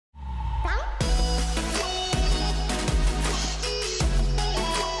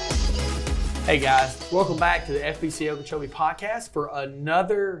Hey guys, welcome back to the FBC Okeechobee podcast for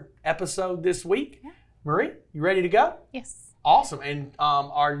another episode this week. Yeah. Marie, you ready to go? Yes. Awesome. And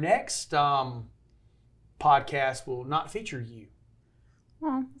our next podcast will not feature you.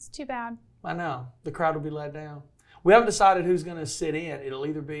 Oh, it's too bad. I know. The crowd will be let down. We haven't decided who's going to sit in. It'll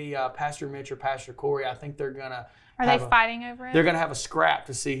either be Pastor Mitch or Pastor Corey. I think they're going to Are they fighting over it? They're going to have a scrap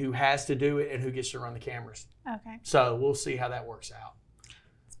to see who has to do it and who gets to run the cameras. Okay. So we'll see how that works out.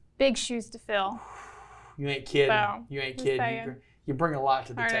 Big shoes to fill. You ain't kidding. So, you ain't just kidding. saying. You bring a lot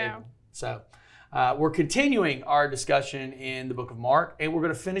to the I table. know. So we're continuing our discussion in the book of Mark, and we're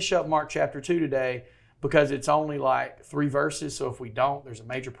going to finish up Mark chapter 2 today because it's only like 3 verses. So if we don't, there's a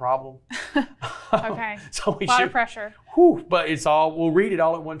major problem. Okay. So we a lot should, of pressure. but it's all, we'll read it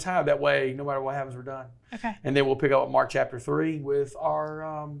all at one time. That way, no matter what happens, we're done. Okay. And then we'll pick up Mark chapter 3 with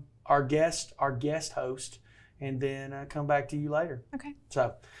our guest host, and then come back to you later. Okay.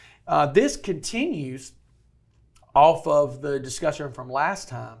 So this continues off of the discussion from last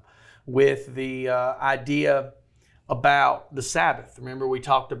time with the idea about the Sabbath. Remember, we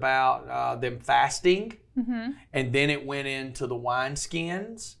talked about them fasting, and then it went into the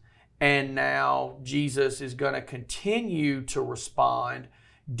wineskins, and now Jesus is going to continue to respond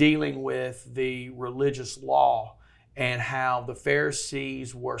dealing with the religious law and how the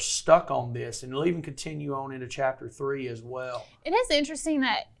Pharisees were stuck on this, and it'll even continue on into chapter 3 as well. It is interesting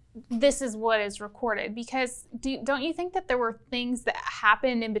that this is what is recorded, because don't you think that there were things that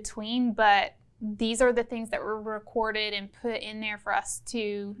happened in between, but these are the things that were recorded and put in there for us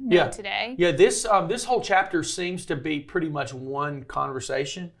to know today? Yeah, this whole chapter seems to be pretty much one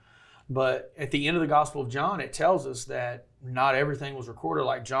conversation, but at the end of the Gospel of John, it tells us that not everything was recorded.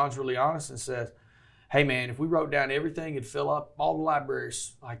 Like, John's really honest and says, hey man, if we wrote down everything, it'd fill up all the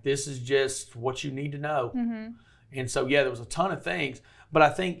libraries. Like, this is just what you need to know. And so, yeah, there was a ton of things. But I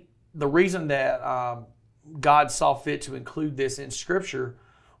think the reason that God saw fit to include this in Scripture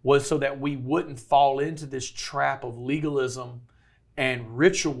was so that we wouldn't fall into this trap of legalism and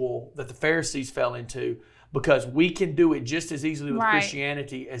ritual that the Pharisees fell into, because we can do it just as easily with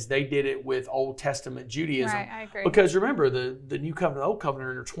Christianity as they did it with Old Testament Judaism. Right, I agree. Because remember, the New Covenant and the Old Covenant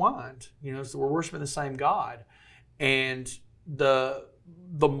are intertwined. You know, so we're worshiping the same God. And the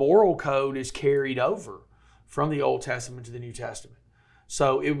moral code is carried over from the Old Testament to the New Testament.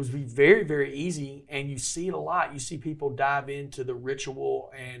 So it would be very, very easy, and you see it a lot. You see people dive into the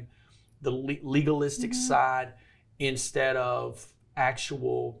ritual and the legalistic side instead of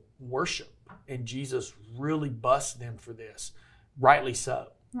actual worship. And Jesus really busts them for this. Rightly so.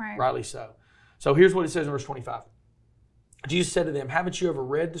 Right. Rightly so. So here's what it says in verse 25. Jesus said to them, haven't you ever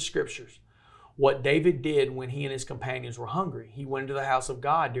read the Scriptures? What David did when he and his companions were hungry. He went into the house of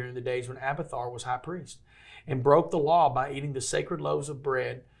God during the days when Abiathar was high priest, and broke the law by eating the sacred loaves of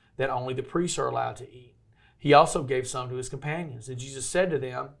bread that only the priests are allowed to eat. He also gave some to his companions. And Jesus said to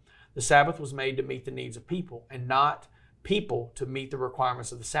them, the Sabbath was made to meet the needs of people, and not people to meet the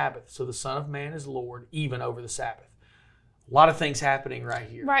requirements of the Sabbath. So the Son of Man is Lord even over the Sabbath. A lot of things happening right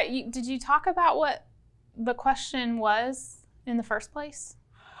here. Right. Did you talk about what the question was in the first place?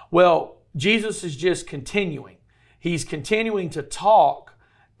 Well, Jesus is just continuing. He's continuing to talk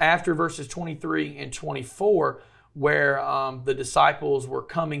after verses 23 and 24, where the disciples were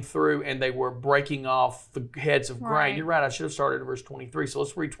coming through and they were breaking off the heads of grain. Right. You're right, I should have started at verse 23. So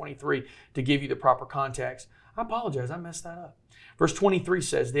let's read 23 to give you the proper context. I apologize, I messed that up. Verse 23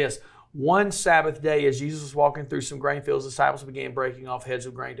 says this, one Sabbath day as Jesus was walking through some grain fields, the disciples began breaking off heads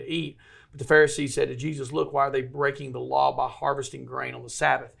of grain to eat. But the Pharisees said to Jesus, look, why are they breaking the law by harvesting grain on the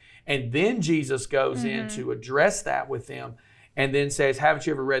Sabbath? And then Jesus goes in to address that with them, and then says, haven't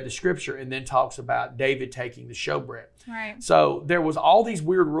you ever read the Scripture? And then talks about David taking the showbread. Right. So there was all these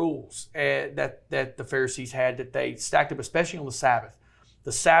weird rules that the Pharisees had that they stacked up, especially on the Sabbath.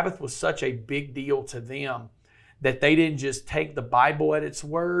 The Sabbath was such a big deal to them that they didn't just take the Bible at its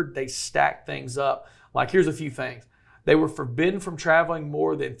word. They stacked things up. Like, here's a few things. They were forbidden from traveling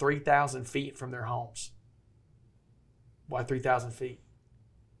more than 3,000 feet from their homes. Why 3,000 feet?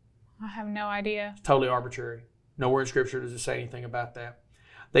 I have no idea. It's totally arbitrary. Nowhere in Scripture does it say anything about that.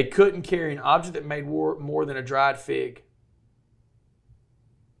 They couldn't carry an object that made more than a dried fig.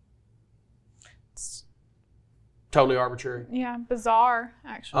 It's, Totally arbitrary. yeah, bizarre,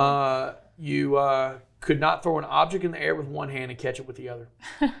 actually. You could not throw an object in the air with one hand and catch it with the other.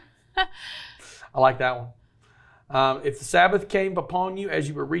 I like that one. If the Sabbath came upon you as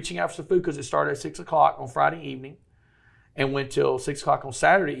you were reaching out for some food, because it started at 6 o'clock on Friday evening and went till 6 o'clock on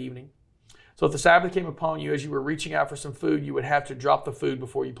Saturday evening. So if the Sabbath came upon you as you were reaching out for some food, you would have to drop the food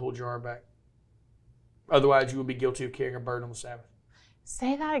before you pulled your arm back. Otherwise, you would be guilty of carrying a burden on the Sabbath.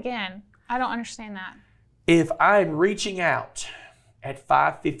 Say that again. I don't understand that. If I'm reaching out at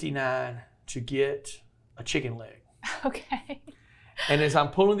 5:59 to get a chicken leg, Okay. and as I'm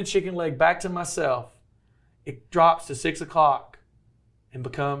pulling the chicken leg back to myself, it drops to 6 o'clock and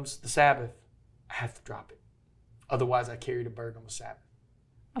becomes the Sabbath, I have to drop it. Otherwise, I carried a burden on the Sabbath.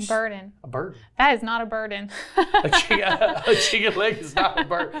 A burden. A burden. That is not a burden. A chicken leg is not a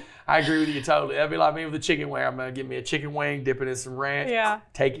burden. I agree with you totally. That'd be like me with a chicken wing. I'm going to give me a chicken wing, dip it in some ranch,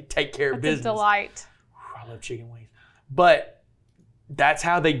 take care of business. It's a delight. I love chicken wings. But that's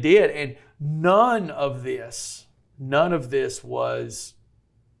how they did. And none of this was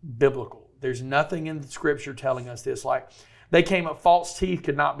biblical. There's nothing in the scripture telling us this. Like, they came up, false teeth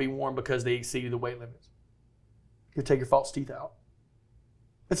could not be worn because they exceeded the weight limits. You could take your false teeth out.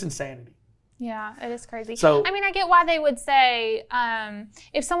 That's insanity. Yeah, it is crazy. So, I mean, I get why they would say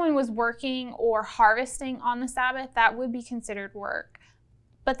if someone was working or harvesting on the Sabbath, that would be considered work.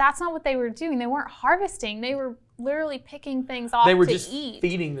 But that's not what they were doing. They weren't harvesting. They were literally picking things off to eat. They were just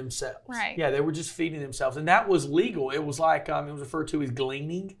feeding themselves. Right. Yeah, they were just feeding themselves. And that was legal. It was like, it was referred to as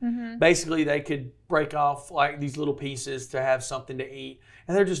gleaning. Mm-hmm. Basically, they could break off like these little pieces to have something to eat.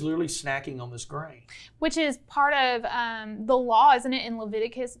 And they're just literally snacking on this grain. Which is part of the law, isn't it? In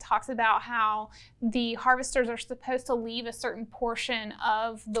Leviticus, it talks about how the harvesters are supposed to leave a certain portion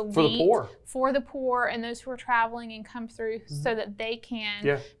of the wheat for the poor and those who are traveling and come through so that they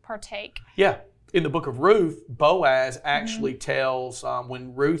can partake. Yeah. In the book of Ruth, Boaz actually tells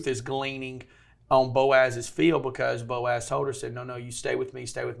when Ruth is gleaning on Boaz's field, because Boaz told her, said, no, you stay with me,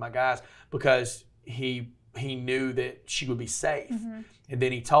 stay with my guys, because he knew that she would be safe. Mm-hmm. And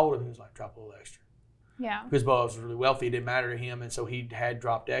then he told him, he was like, drop a little extra. Yeah. Because Boaz was really wealthy, it didn't matter to him, and so he had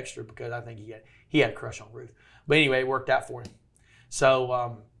dropped extra because I think he had a crush on Ruth. But anyway, it worked out for him.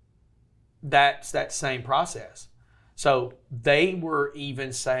 So that's that same process. So they were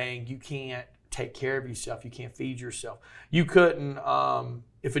even saying you can't take care of yourself, you can't feed yourself. You couldn't,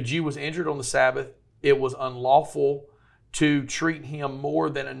 if a Jew was injured on the Sabbath, it was unlawful to treat him more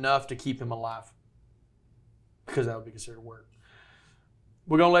than enough to keep him alive, because that would be considered work.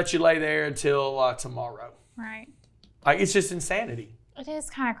 We're going to let you lay there until tomorrow. Right. Like, it's just insanity. It is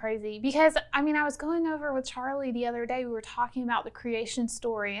kind of crazy because, I mean, I was going over with Charlie the other day. We were talking about the creation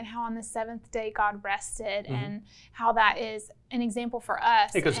story and how on the seventh day God rested and how that is an example for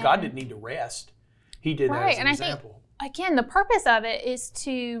us. Because God didn't need to rest. He did that as an example. I think, again, the purpose of it is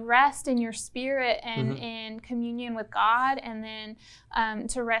to rest in your spirit and in communion with God, and then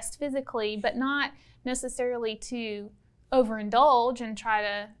to rest physically, but not necessarily to overindulge and try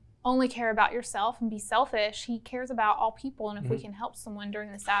to only care about yourself and be selfish. He cares about all people, and if we can help someone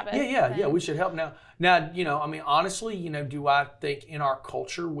during the Sabbath. Yeah, we should help. Now, I mean, honestly, do I think in our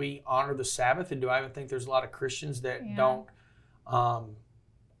culture we honor the Sabbath, and do I even think there's a lot of Christians that don't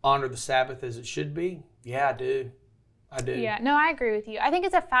honor the Sabbath as it should be? Yeah, I do. Yeah, no, I agree with you. I think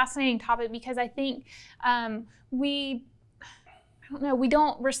it's a fascinating topic because I think we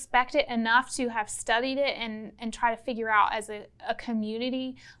don't respect it enough to have studied it and try to figure out as a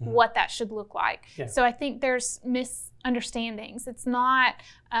community what that should look like. Yeah. So I think there's misunderstandings. It's not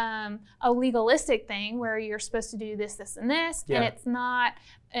a legalistic thing where you're supposed to do this, this, and this. Yeah. And it's not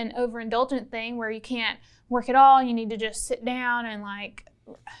an overindulgent thing where you can't work at all. You need to just sit down and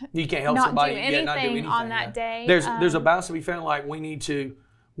you can't help somebody not do anything on that day. There's a balance to be found. Like, we need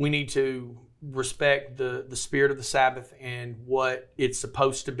to respect the spirit of the Sabbath and what it's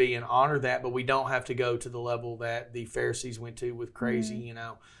supposed to be and honor that, but we don't have to go to the level that the Pharisees went to with crazy,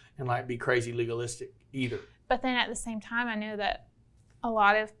 and be crazy legalistic either. But then at the same time, I know that a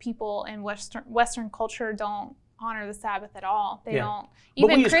lot of people in Western culture don't honor the Sabbath at all. They don't.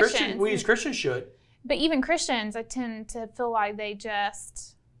 Even Christians, we as Christians should. But even Christians, I tend to feel like they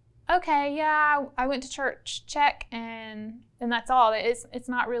just, okay, yeah, I went to church, check, and that's all. It's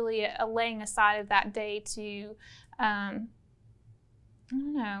not really a laying aside of that day to, I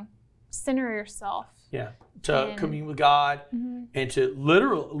don't know, center yourself. Yeah, to commune with God and to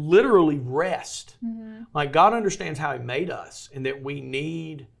literally rest. Like, God understands how He made us, and that we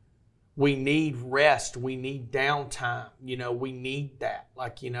need rest, we need downtime. We need that.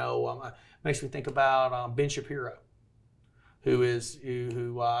 Makes me think about Ben Shapiro, who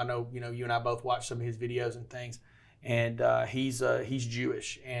I know you and I both watch some of his videos and things, and he's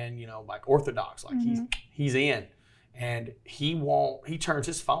Jewish and Orthodox, he's in, and he turns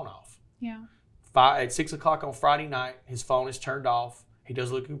his phone off. Yeah. At 6 o'clock on Friday night, his phone is turned off. He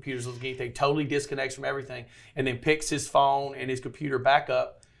doesn't look at computers, doesn't get anything, totally disconnects from everything, and then picks his phone and his computer back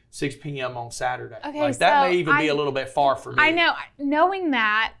up 6 p.m. on Saturday. Okay, that may even be a little bit far for me. I know, knowing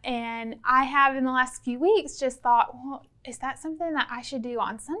that, and I have in the last few weeks just thought, well, is that something that I should do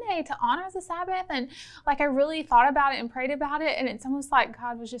on Sunday to honor the Sabbath? And like, I really thought about it and prayed about it. And it's almost like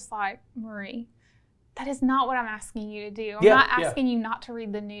God was just like, Marie, that is not what I'm asking you to do. I'm not asking you not to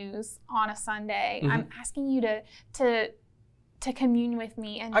read the news on a Sunday. I'm asking you to commune with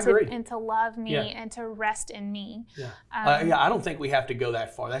me and to love me and to rest in me. I don't think we have to go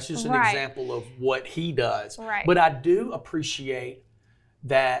that far. That's just an example of what he does. Right. But I do appreciate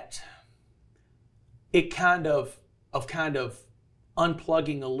that it kind of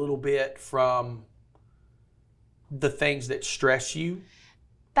unplugging a little bit from the things that stress you.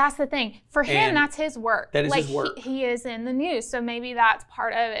 That's the thing. For him, that's his work. That is his work. He is in the news, so maybe that's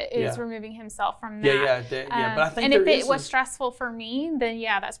part of it, is removing himself from that. But I think and if it was stressful for me, then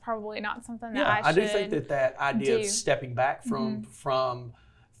that's probably not something that I should do think that idea of stepping back from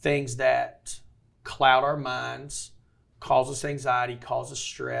things that cloud our minds, cause us anxiety, cause us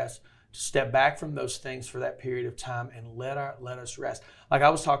stress, to step back from those things for that period of time and let us rest. Like I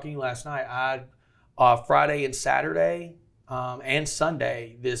was talking last night, Friday and Saturday, and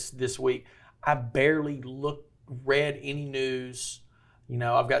Sunday this week, I barely read any news.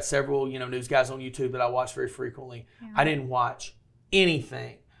 I've got several, news guys on YouTube that I watch very frequently. Yeah. I didn't watch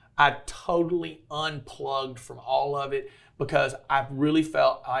anything. I totally unplugged from all of it because I really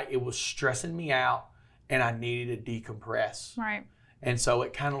felt it was stressing me out and I needed to decompress. Right. And so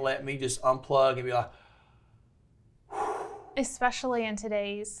it kind of let me just unplug and be like, especially in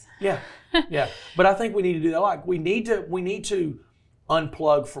today's. Yeah. But I think we need to do that. Like we need to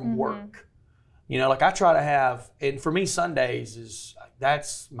unplug from work. Like I try to have, and for me, Sundays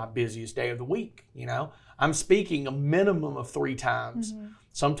that's my busiest day of the week. I'm speaking a minimum of 3 times,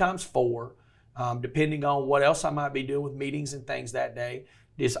 sometimes 4, depending on what else I might be doing with meetings and things that day.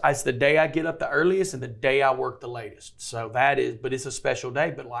 It's the day I get up the earliest and the day I work the latest. So but it's a special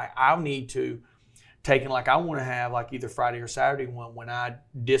day. But like I'll need to take it, like I want to have like either Friday or Saturday one when I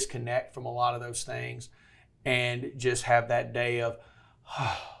disconnect from a lot of those things and just have that day of,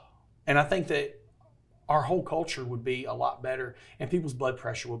 and I think that our whole culture would be a lot better and people's blood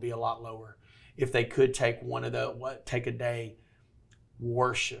pressure would be a lot lower if they could take take a day,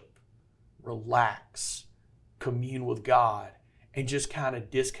 worship, relax, commune with God, and just kind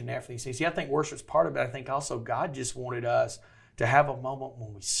of disconnect from these things. See, I think worship's part of it. I think also God just wanted us to have a moment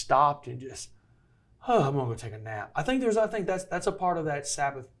when we stopped and just, I'm gonna go take a nap. I think that's a part of that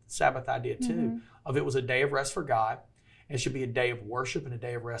Sabbath idea too. Of it was a day of rest for God. And it should be a day of worship and a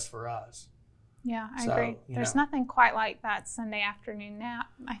day of rest for us. Yeah, I agree. There's nothing quite like that Sunday afternoon nap.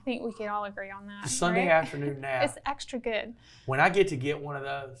 I think we could all agree on that. The Sunday afternoon nap. It's extra good. When I get one of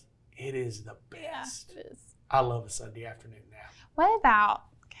those, it is the best. Yeah, it is. I love a Sunday afternoon nap. What about,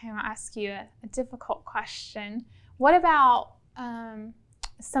 I'll ask you a difficult question. What about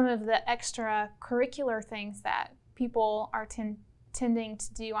some of the extracurricular things that people are tending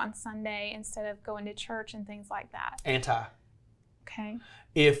to do on Sunday instead of going to church and things like that? Anti. Okay.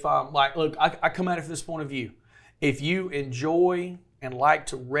 If, look, I come at it from this point of view. If you enjoy and like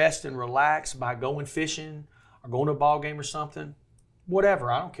to rest and relax by going fishing or going to a ball game or something, whatever,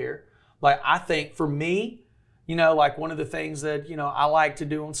 I don't care. Like, I think for me, like one of the things that, I like to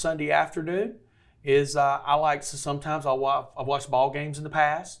do on Sunday afternoon is I like to sometimes I've watched ball games in the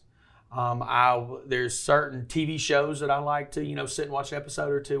past. There's certain TV shows that I like to, sit and watch an episode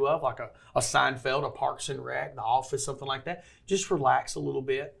or 2 of, like a Seinfeld, a Parks and Rec, The Office, something like that. Just relax a little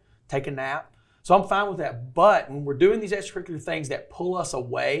bit, take a nap. So I'm fine with that. But when we're doing these extracurricular things that pull us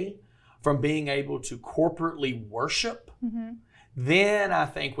away from being able to corporately worship, then I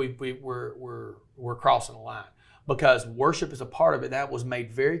think we're crossing the line. Because worship is a part of it. That was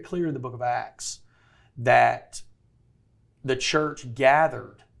made very clear in the book of Acts, that the church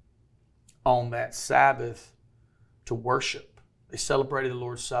gathered on that Sabbath to worship. They celebrated the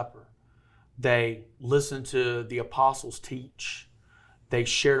Lord's Supper. They listened to the apostles teach. They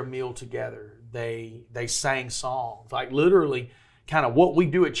shared a meal together. They sang songs. Like literally kind of what we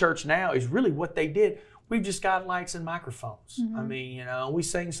do at church now is really what they did. We've just got lights and microphones. I mean, we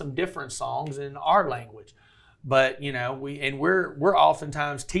sing some different songs in our language. But, we're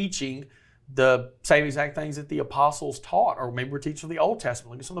oftentimes teaching the same exact things that the apostles taught, or maybe we're teaching the Old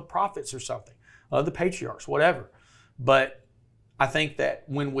Testament, like some of the prophets or something, the patriarchs, whatever. But I think that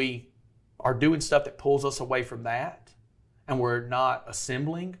when we are doing stuff that pulls us away from that and we're not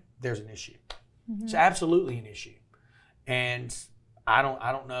assembling, there's an issue. It's absolutely an issue. And I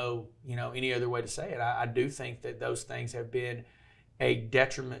don't know, any other way to say it. I do think that those things have been a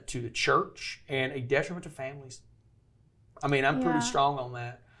detriment to the church and a detriment to families. I mean, I'm pretty strong on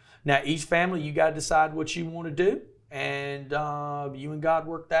that. Now, each family, you got to decide what you want to do, and you and God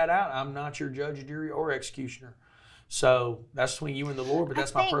work that out. I'm not your judge, jury, or executioner. So that's between you and the Lord, but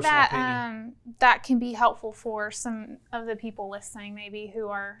that's my personal that, opinion. That can be helpful for some of the people listening, maybe, who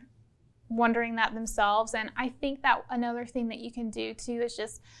are wondering that themselves. And I think that another thing that you can do too is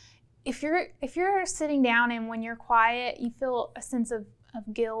just, if you're sitting down and when you're quiet, you feel a sense of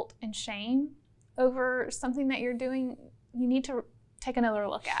guilt and shame over something that you're doing, you need to take another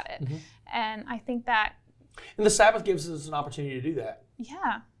look at it. Mm-hmm. And I think that... And the Sabbath gives us an opportunity to do that.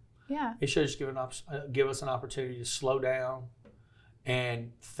 Yeah. Yeah. It should just give us an opportunity to slow down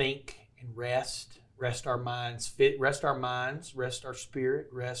and think and rest our minds, rest our spirit,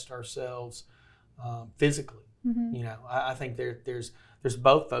 rest ourselves physically. Mm-hmm. You know, I think there's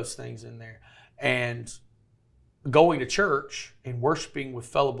both those things in there. And going to church and worshiping with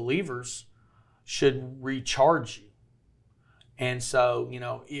fellow believers should recharge you. And so, you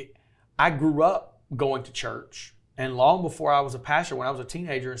know, I grew up going to church. And long before I was a pastor, when I was a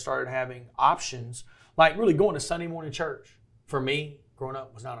teenager and started having options, like really going to Sunday morning church, for me, growing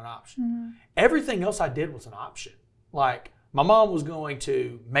up was not an option. Mm-hmm. Everything else I did was an option. Like my mom was going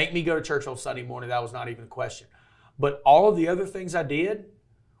to make me go to church on Sunday morning. That was not even a question. But all of the other things I did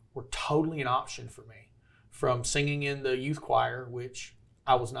were totally an option for me. From singing in the youth choir, which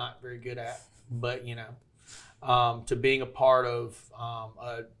I was not very good at, but you know, to being a part of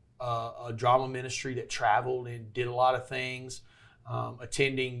a drama ministry that traveled and did a lot of things,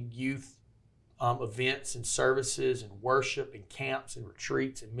 attending youth events and services and worship and camps and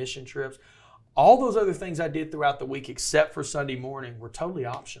retreats and mission trips. All those other things I did throughout the week, except for Sunday morning, were totally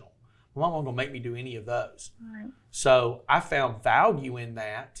optional. My mom wasn't going to make me do any of those. Right. So I found value in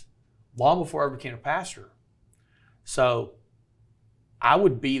that long before I became a pastor. So I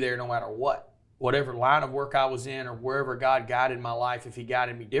would be there no matter what. Whatever line of work I was in or wherever God guided my life, if he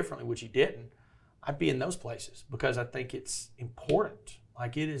guided me differently, which he didn't, I'd be in those places because I think it's important.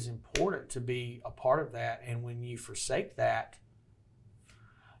 Like it is important to be a part of that. And when you forsake that,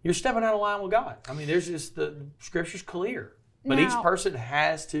 you're stepping out of line with God. I mean, there's just the scripture's clear. But each person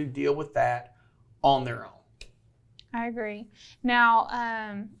has to deal with that on their own. I agree.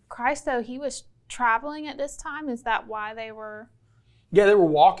 Now, Christ, though, he was traveling at this time. Is that why they were... Yeah, they were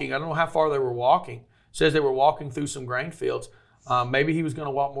walking. I don't know how far they were walking. It says they were walking through some grain fields. Maybe he was going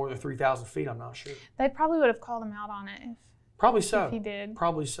to walk more than 3,000 feet. I'm not sure. They probably would have called him out on it. Probably so. If he did.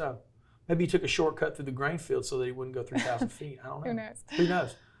 Probably so. Maybe he took a shortcut through the grain field so that he wouldn't go 3,000 feet. I don't know. Who knows? Who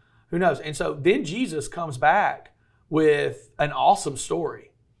knows? Who knows? And so then Jesus comes back with an awesome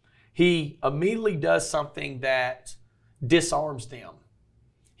story. He immediately does something that disarms them.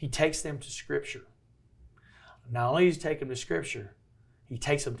 He takes them to Scripture. Not only does he take them to Scripture, he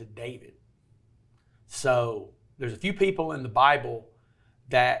takes them to David. So there's a few people in the Bible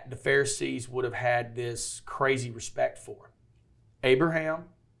that the Pharisees would have had this crazy respect for. Abraham,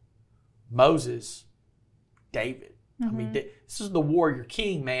 Moses, David. Mm-hmm. I mean, this is the warrior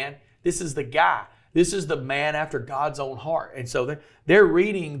king, man. This is the guy. This is the man after God's own heart. And so they're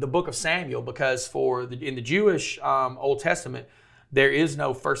reading the book of Samuel because in the Jewish Old Testament, there is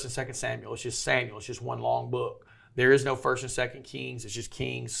no 1st and 2nd Samuel. It's just Samuel. It's just one long book. There is no 1st and 2nd Kings. It's just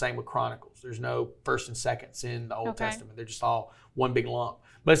Kings. Same with Chronicles. There's no 1st and 2nds in the Old Testament. They're just all one big lump.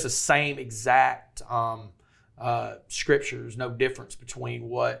 But it's the same exact scriptures. No difference between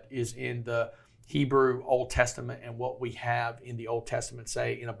what is in the Hebrew Old Testament and what we have in the Old Testament,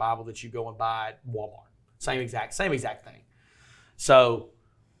 say in a Bible that you go and buy at Walmart. Same exact thing. So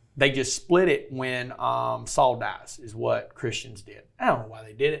they just split it when Saul dies, is what Christians did. I don't know why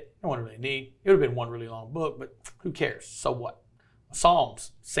they did it. No one really need. It would have been one really long book, but who cares? So what?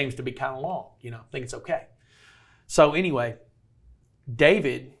 Psalms seems to be kind of long. I think it's okay. So anyway,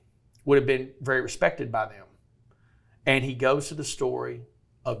 David would have been very respected by them. And he goes to the story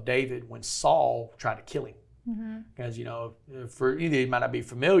of David when Saul tried to kill him. Mm-hmm. Because, for either you might not be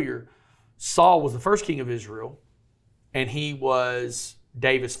familiar, Saul was the first king of Israel, and he was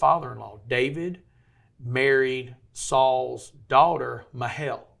David's father-in-law. David married Saul's daughter,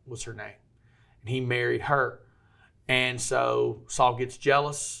 Mahal was her name. And he married her. And so Saul gets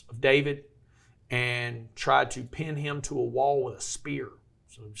jealous of David and tried to pin him to a wall with a spear.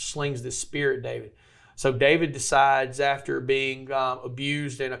 So he slings this spear at David. So David decides, after being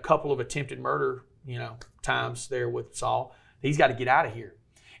abused and a couple of attempted murder, times there with Saul, he's got to get out of here.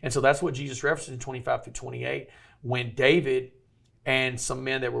 And so that's what Jesus references in 25 through 28. When David and some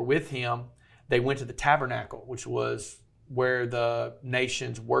men that were with him, they went to the tabernacle, which was where the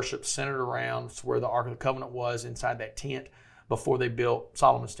nation's worship centered around. It's where the Ark of the Covenant was, inside that tent, before they built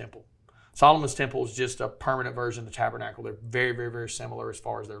Solomon's temple. Solomon's temple is just a permanent version of the tabernacle. They're very, very, very similar as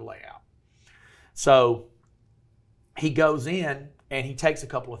far as their layout. So he goes in and he takes a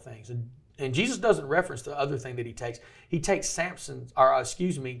couple of things. And Jesus doesn't reference the other thing that he takes. He takes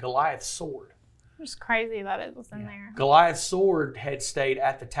Goliath's sword. It's crazy that it was in there. Goliath's sword had stayed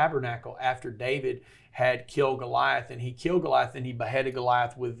at the tabernacle after David had killed Goliath, and he killed Goliath, and he beheaded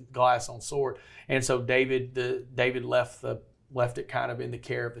Goliath with Goliath's own sword. And so David left it kind of in the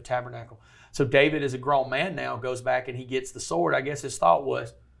care of the tabernacle. So David, as a grown man now, goes back and he gets the sword. I guess his thought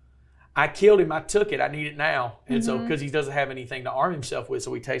was, I killed him, I took it, I need it now. And so, because he doesn't have anything to arm himself with,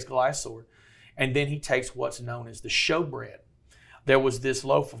 so he takes Goliath's sword. And then he takes what's known as the showbread. There was this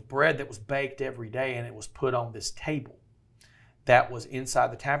loaf of bread that was baked every day, and it was put on this table that was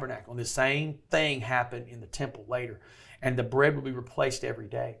inside the tabernacle. And the same thing happened in the temple later. And the bread would be replaced every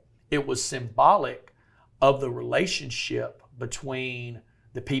day. It was symbolic of the relationship between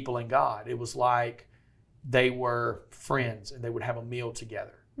the people and God. It was like they were friends and they would have a meal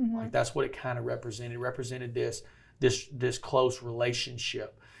together. Like that's what it kind of represented. It represented this close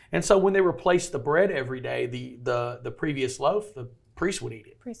relationship. And so when they replaced the bread every day, the previous loaf, the priest would eat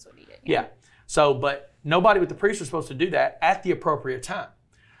it. Priest would eat it. Yeah. So, but nobody but the priest was supposed to do that at the appropriate time.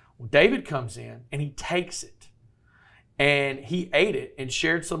 Well, David comes in and he takes it and he ate it and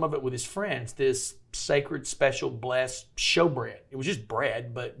shared some of it with his friends, this sacred, special, blessed showbread. It was just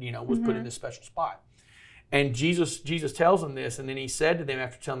bread, but was put in this special spot. And Jesus tells them this, and then he said to them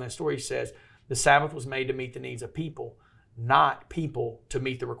after telling that story, he says, the Sabbath was made to meet the needs of people, not people to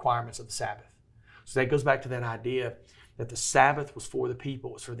meet the requirements of the Sabbath. So that goes back to that idea that the Sabbath was for the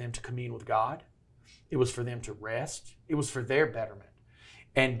people. It was for them to commune with God. It was for them to rest. It was for their betterment.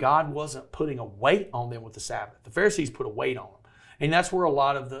 And God wasn't putting a weight on them with the Sabbath. The Pharisees put a weight on them. And that's where a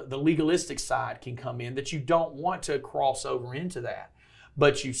lot of the legalistic side can come in, that you don't want to cross over into that.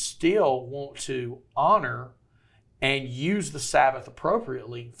 But you still want to honor and use the Sabbath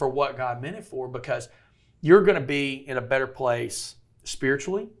appropriately for what God meant it for, because you're going to be in a better place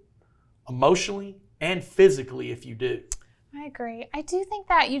spiritually, emotionally, and physically if you do. I agree. I do think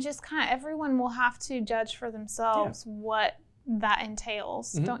that you just everyone will have to judge for themselves what that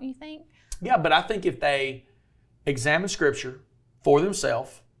entails, don't you think? Yeah, but I think if they examine Scripture for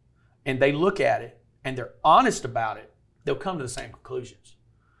themselves and they look at it and they're honest about it, they'll come to the same conclusions.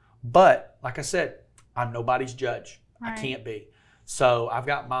 But like I said, I'm nobody's judge. Right. I can't be. So I've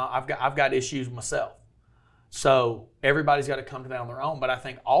got issues myself. So everybody's got to come to that on their own. But I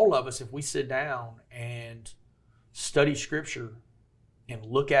think all of us, if we sit down and study Scripture and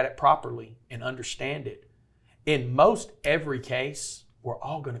look at it properly and understand it, in most every case, we're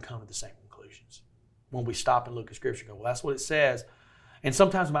all going to come to the same conclusions when we stop and look at Scripture and go, well, that's what it says. And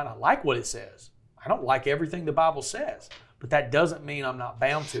sometimes I might not like what it says. I don't like everything the Bible says, but that doesn't mean I'm not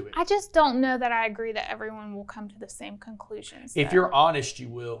bound to it. I just don't know that I agree that everyone will come to the same conclusions. If you're honest, you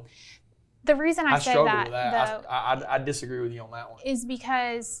will. The reason I say struggle with that. Though, I disagree with you on that one. Is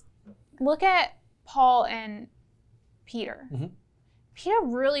because look at Paul and Peter. Mm-hmm. Peter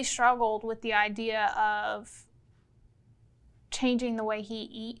really struggled with the idea of changing the way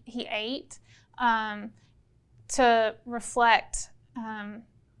he ate to reflect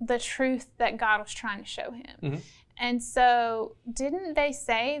the truth that God was trying to show him. Mm-hmm. And so didn't they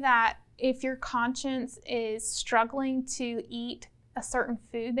say that if your conscience is struggling to eat a certain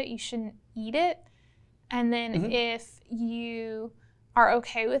food that you shouldn't eat it, and then if you are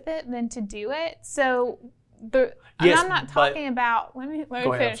okay with it, then to do it? So and I'm not talking about, let me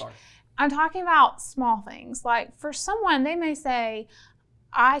finish. I'm talking about small things. Like for someone, they may say,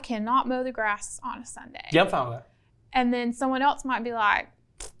 I cannot mow the grass on a Sunday. Yeah, I'm fine with that. And then someone else might be like,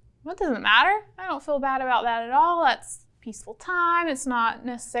 well, it doesn't matter. I don't feel bad about that at all. That's peaceful time. It's not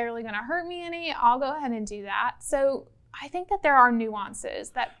necessarily going to hurt me any. I'll go ahead and do that. So I think that there are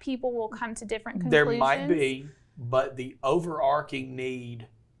nuances that people will come to different conclusions. There might be, but the overarching need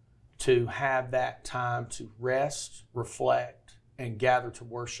to have that time to rest, reflect, and gather to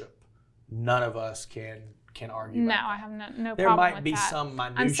worship, none of us can argue about. No, I have no problem with that. There might be some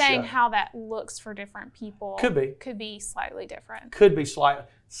minutiae. I'm saying how that looks for different people. Could be slightly different. Could be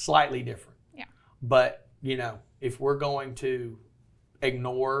slightly different. Yeah. But, if we're going to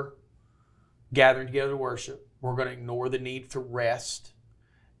ignore gathering together to worship, we're going to ignore the need to rest,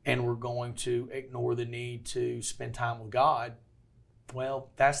 and we're going to ignore the need to spend time with God, well,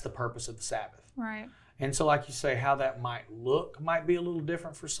 that's the purpose of the Sabbath. Right. And so like you say, how that might look might be a little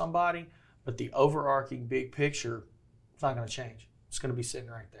different for somebody, but the overarching big picture, it's not going to change. It's going to be sitting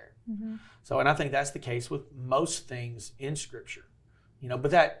right there. Mm-hmm. So, and I think that's the case with most things in Scripture.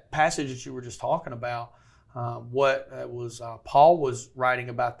 But that passage that you were just talking about, Paul was writing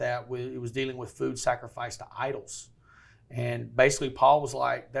about that. It was dealing with food sacrificed to idols. And basically Paul was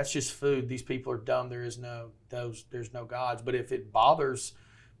like, that's just food. These people are dumb. There's no gods. But if it bothers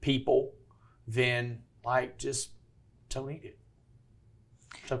people, then like just don't eat it.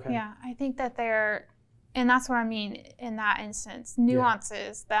 It's okay. Yeah, I think that and that's what I mean in that instance,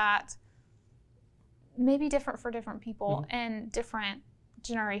 nuances that may be different for different people and different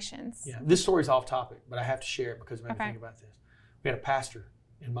generations. Yeah, this story's off topic, but I have to share it because it made me think about this. We had a pastor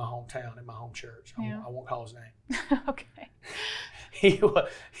in my hometown, in my home church. I won't call his name. Okay. He was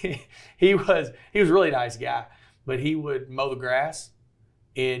a really nice guy, but he would mow the grass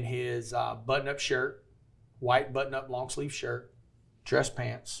in his button-up shirt, white button-up long sleeve shirt, dress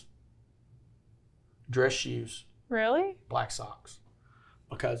pants, dress shoes. Really? Black socks.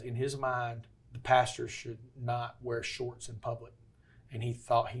 Because in his mind, the pastor should not wear shorts in public. And he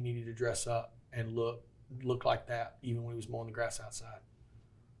thought he needed to dress up and look like that even when he was mowing the grass outside.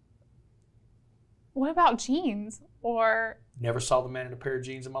 What about jeans? Or never saw the man in a pair of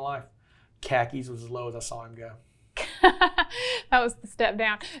jeans in my life. Khakis was as low as I saw him go. That was the step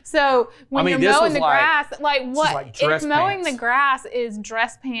down. So when you're mowing the grass, like what if mowing the grass is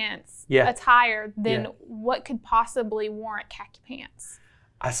dress pants attire, then what could possibly warrant khaki pants?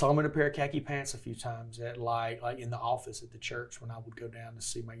 I saw him in a pair of khaki pants a few times at like in the office at the church when I would go down to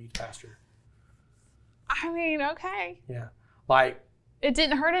see my youth pastor. I mean, okay. Yeah. Like it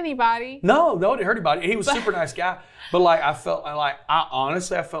didn't hurt anybody. No, it didn't hurt anybody. He was a super nice guy. But like I felt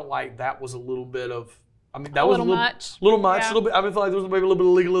like that was a little bit of that was a little much. A little bit. I felt like there was maybe a little bit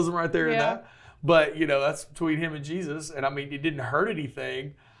of legalism right there in that. But that's between him and Jesus. And I mean, it didn't hurt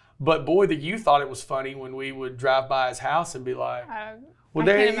anything. But boy, that you thought it was funny when we would drive by his house and be like, well,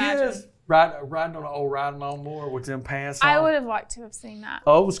 there he is, riding on an old riding lawnmower with them pants on. I would have liked to have seen that.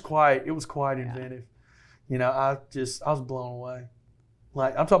 Oh, it was quite inventive. I was blown away.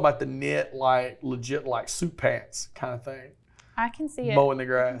 Like I'm talking about the knit, like legit, like suit pants kind of thing. I can see it. Mowing the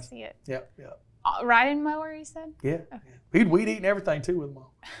grass. I can see it. Yep. Riding mower, you said? Yeah. Okay. He'd weed eat and everything too with them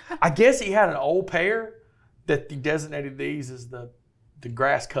all. I guess he had an old pair that he designated these as the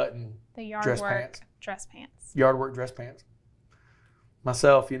grass cutting dress pants. Yard work dress pants.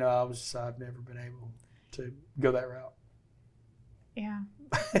 Myself, I've never been able to go that route. Yeah.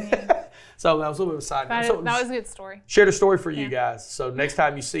 So that was a little bit of a side note. That was a good story. Shared a story for you guys. So next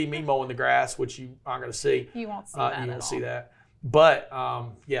time you see me mowing the grass, which you aren't going to see, you won't see that. You won't see that. But I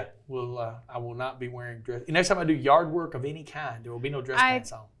will not be wearing dress. Next time I do yard work of any kind, there will be no dress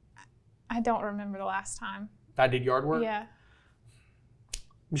pants on. I don't remember the last time I did yard work. Yeah.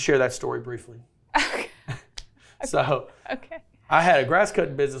 Let me share that story briefly. Okay. So I had a grass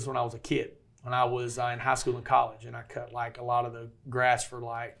cutting business when I was a kid. When I was in high school and college, and I cut like a lot of the grass for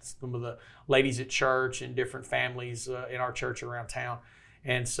like some of the ladies at church and different families in our church around town.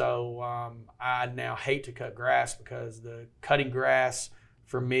 And so I now hate to cut grass because the cutting grass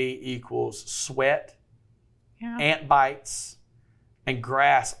for me equals sweat, ant bites, and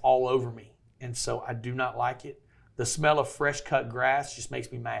grass all over me. And so I do not like it. The smell of fresh cut grass just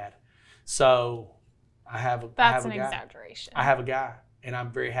makes me mad. So I have a guy. That's an exaggeration. I have a guy. And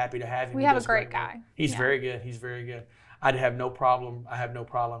I'm very happy to have him. We have a great guy. He's very good. He's very good. I have no problem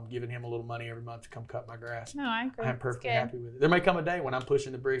giving him a little money every month to come cut my grass. No, I agree. I'm perfectly happy with it. There may come a day when I'm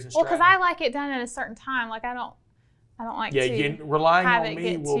pushing the Briggs and Stratton. Stratton. Well, because I like it done at a certain time. Like I don't like to relying have on it me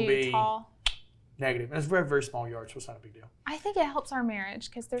get will too be tall. Negative. And it's a very, very small yard, so it's not a big deal. I think it helps our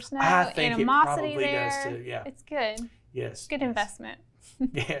marriage because there's no animosity there. Does too, yeah. It's good. Yes. Good investment.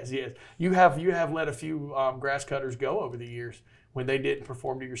 Yes. You have let a few grass cutters go over the years when they didn't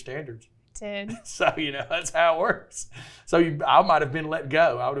perform to your standards. Did. So, that's how it works. So I might have been let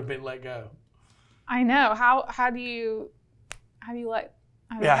go. I would have been let go. I know. How do you let?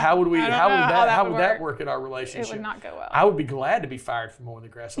 How would that work in our relationship? It would not go well. I would be glad to be fired for mowing the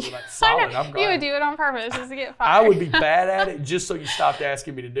grass. I'd be like, solid. I'm glad. You would do it on purpose just to get fired. I would be bad at it just so you stopped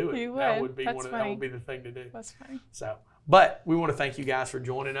asking me to do it. You would. That would be that would be the thing to do. That's funny. So, but we want to thank you guys for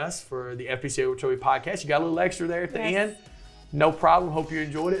joining us for the FPC Okeechobee podcast. You got a little extra there at the end. No problem. Hope you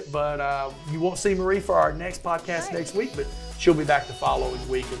enjoyed it. But you won't see Marie for our next podcast next week, but she'll be back the following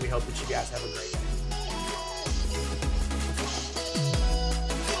week, and we hope that you guys have a great day.